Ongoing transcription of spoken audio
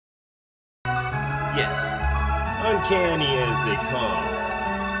Yes, uncanny as they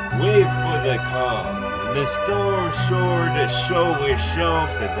come. Wait for the calm. And the storm sure to show itself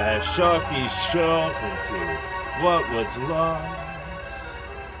as I shot these shells into what was lost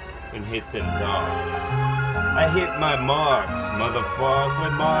and hit them dogs. I hit my marks, motherfucker,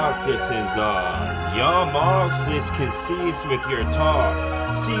 with Marcus on. Your marks is conceived with your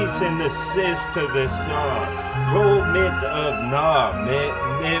talk. Cease and desist to the song. Roll mid of knob,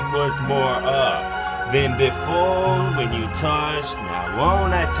 mid was more up than before when you touched. Now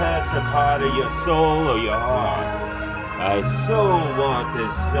won't I touch a part of your soul or your heart? I so want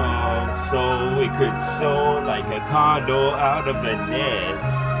this song so it could soar like a condor out of a nest.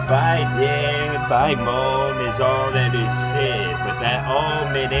 By dad, by mom is all that is said, but that all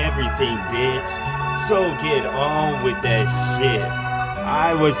meant everything, bitch. So get on with that shit.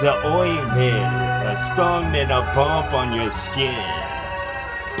 I was the ointment, a stung and a bump on your skin.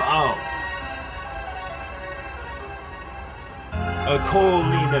 Bump. A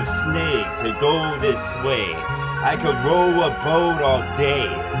coaling of snake to go this way. I could row a boat all day.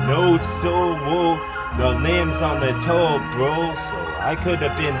 No soul wool, the limbs on the toe, bro. So I could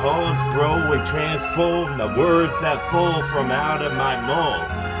have been hoes, bro, and transformed the words that fall from out of my mouth.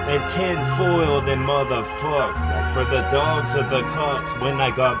 And tinfoil them motherfucks, like for the dogs of the cuts when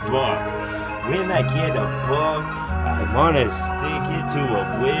I got buck. When I get a buck, I wanna stick it to a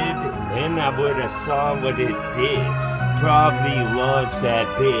whip, and then I would've saw what it did. Probably launch that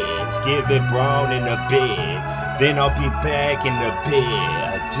bitch, give it brown in the bed. Then I'll be back in the bed.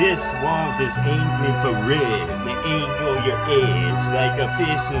 I just want this angling for red to angle your edge like a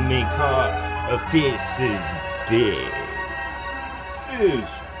fisherman caught. A fish is big. It's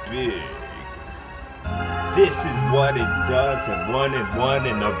big. This is what it does, and one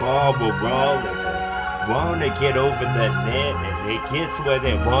the ball will roll as I wanna get over the net, and it gets what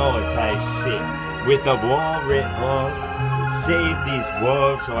it wants type shit. With a wall written on, save these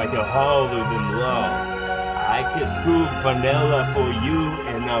wolves so I can haul them low. I could scoop vanilla for you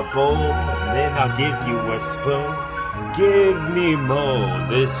in a bowl, and then I'll give you a spoon. Give me more,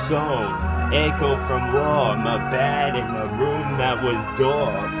 this song echo from wall, my bed in a room that was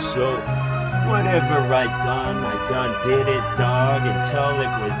dark. So whatever I done did it, dog, until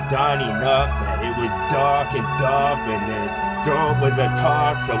it was done enough that it was dark and and the door was a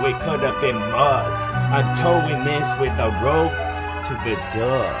tar, so it could have been mud. I'm towing this with a rope to the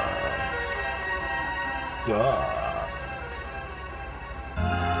door.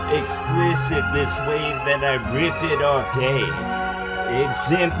 Explicit this way that I rip it all day.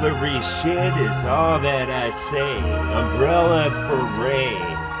 Exemplary shit is all that I say. Umbrella for rain.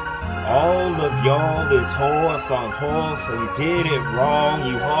 All of y'all is horse on horse and did it wrong.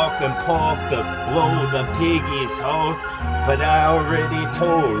 You huff and puff to blow the piggy's horse, but I already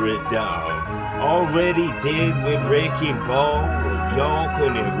tore it down. Already did with Ricky Ball. Y'all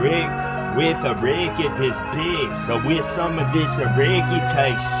couldn't rig with a record this big, so with some of this Reggie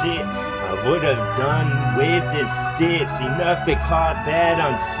type shit, I would have done with this sticks, enough to caught that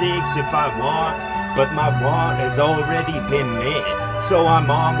on 6 if I want, but my want has already been met, so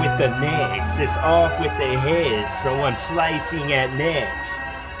I'm on with the next, it's off with the head, so I'm slicing at next,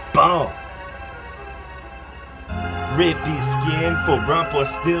 boom! Rip your skin for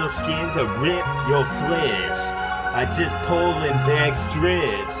Rumpelstiltskin to rip your flesh. I just pulling back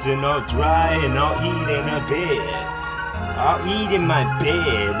strips and I'll dry and I'll eat in a bed. I'll eat in my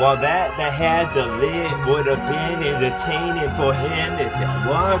bed while that had the lid would have been entertaining for him if it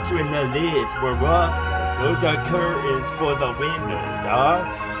was when the lids were up. Those are curtains for the window, dog.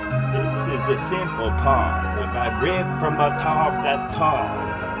 This is a simple part. If I rip from a top that's tall,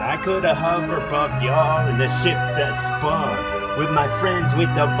 I could have hovered above y'all in the ship that spun with my friends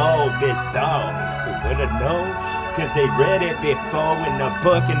with the bulbous dogs who would have known. Cause they read it before in the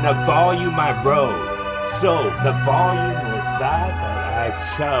book and the volume I wrote. So the volume was that I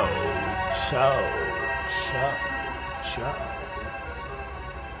chose.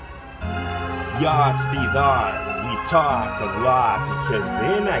 Yachts be thought, we talk a lot, because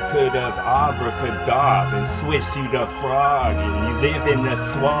then I could have abracadabra and switched you to frog and you live in the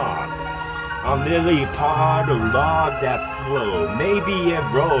swamp. On lily pod or log that flow. Maybe a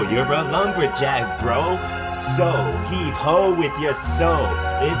roll, you're a lumberjack, bro. So heave ho with your soul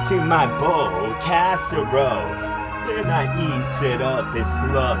into my bowl, casserole. Then I eats it up and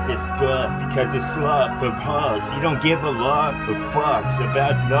slurp this butt because it's slurp for hugs. You don't give a lot of fucks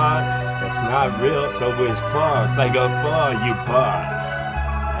about that. That's not real, so it's false. I go for you, but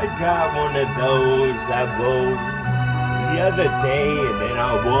I got one of those I rolled the other day, and then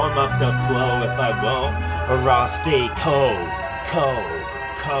I'll warm up the flow if I won't, or I'll stay cold.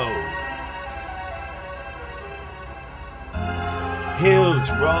 Hills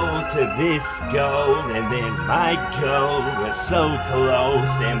roll to this goal, and then my goal was so close.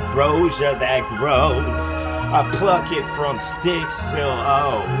 Ambrosia that grows, I pluck it from sticks till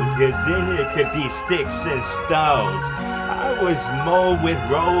old, cause then it could be sticks and stones. I was mowed with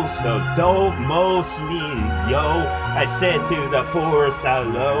rose, so don't most me, yo. I said to the forest I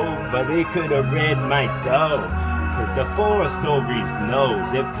love, but it could have read my dough. Cause the forest always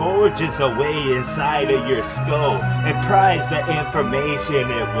knows, it forges away inside of your skull and pries the information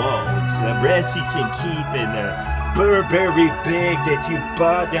it wants. The rest you can keep in a Burberry bag that you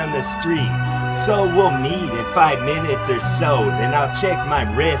bought down the street. So we'll meet in 5 minutes or so, then I'll check my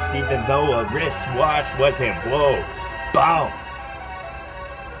wrist even though a wristwatch wasn't. Whoa, boom.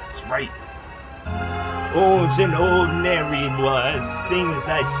 That's right. Old and ordinary was things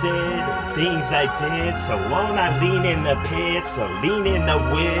I said, things I did. So won't I lean in the pit, so lean in the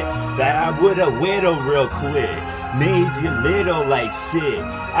wit that I would've whittled real quick. Made you little like Sid,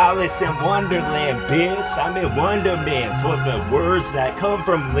 Alice in Wonderland, bitch. I'm in Wonderland for the words that come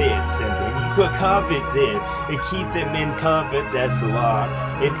from lips, and then you could covet them and keep them in cupboard that's locked.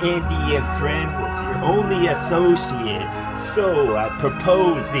 An Indian friend was your only associate, so I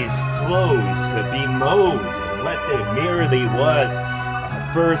proposed these flows to be mowed and what they merely was.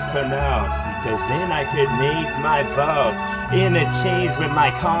 First pronounced, because then I could make my vowels interchange with my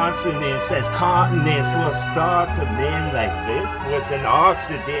consonants as continents will start to mend. Like this was an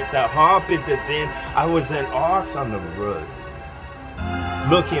oxidant that happened to then I was an ox on the road,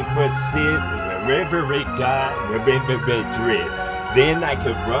 looking for Sid wherever it got, wherever it dripped. Then I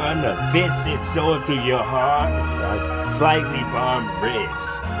could run a Vincent sword through your heart with slightly bombed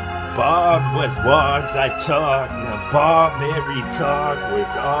ribs. Bob was words I talked, now Bob every talk was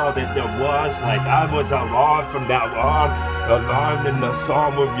all that there was. Like I was alarmed from now on, alarmed in the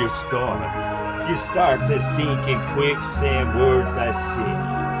psalm of your storm. You start to sink in quicksand, words I see,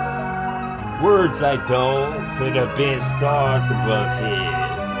 words I don't, could have been stars above head.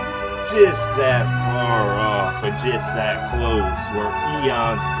 Just that far off, or just that close, where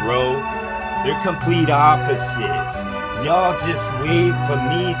eons broke, they're complete opposites. Y'all just wait for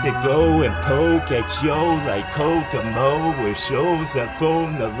me to go and poke at yo like Kokomo, where shows are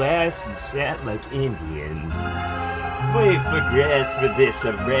from the last you sat like Indians. Wait for grass for this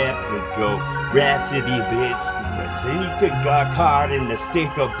a rap could go rhapsody bits, because then you could got caught in the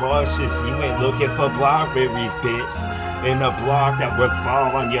stick of bushes. You ain't looking for blackberries, bitch. In a block that would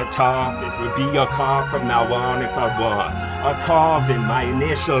fall on your top, it would be your car from now on if I want. I'm carving my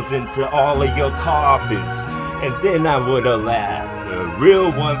initials into all of your coffins. And then I would've laughed, a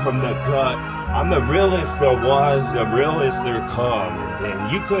real one from the gut. I'm the realest there was, the realest there come. And then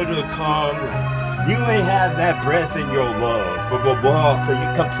you could've come, you ain't had that breath in your love for the wall, so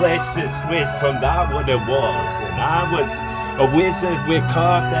your complexion switched from that what it was. And I was a wizard with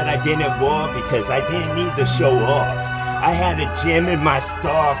cuff that I didn't want because I didn't need to show off. I had a gem in my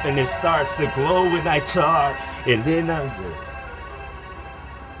stuff and it starts to glow when I talk, and then I'm the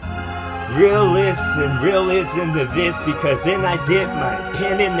realism to this, because then I dip my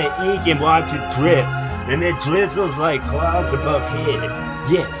pen in the ink and watch it drip, and it drizzles like clouds above head.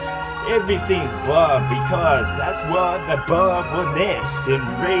 Yes, everything's Bob, because that's what the Bob will nest and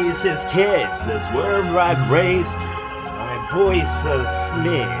raise his kids. That's where I raise my voice a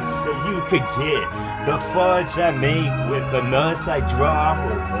smidge, so you could get the fudge I make with the nuts I draw,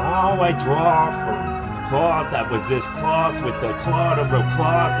 or now I draw from cloth that was this cloth with the cloth of a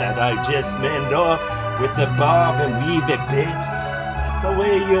cloth that I just mend up with the bob and weave it, bitch. That's the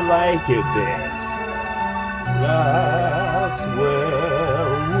way you like it best. That's where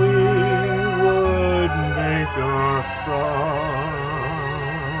we would make our song.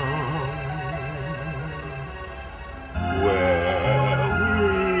 Where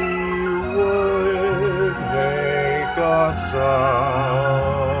we would make our song.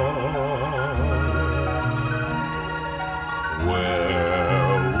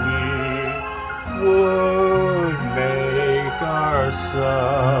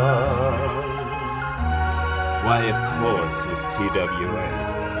 Why, of course, it's TWA.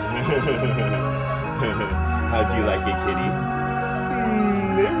 How'd you like it, kitty?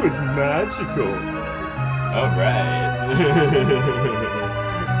 It was magical. Alright.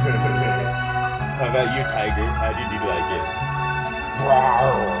 How about you, Tiger? How did you like it?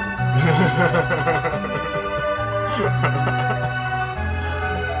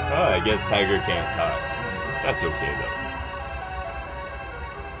 Oh, I guess Tiger can't talk. That's okay, though.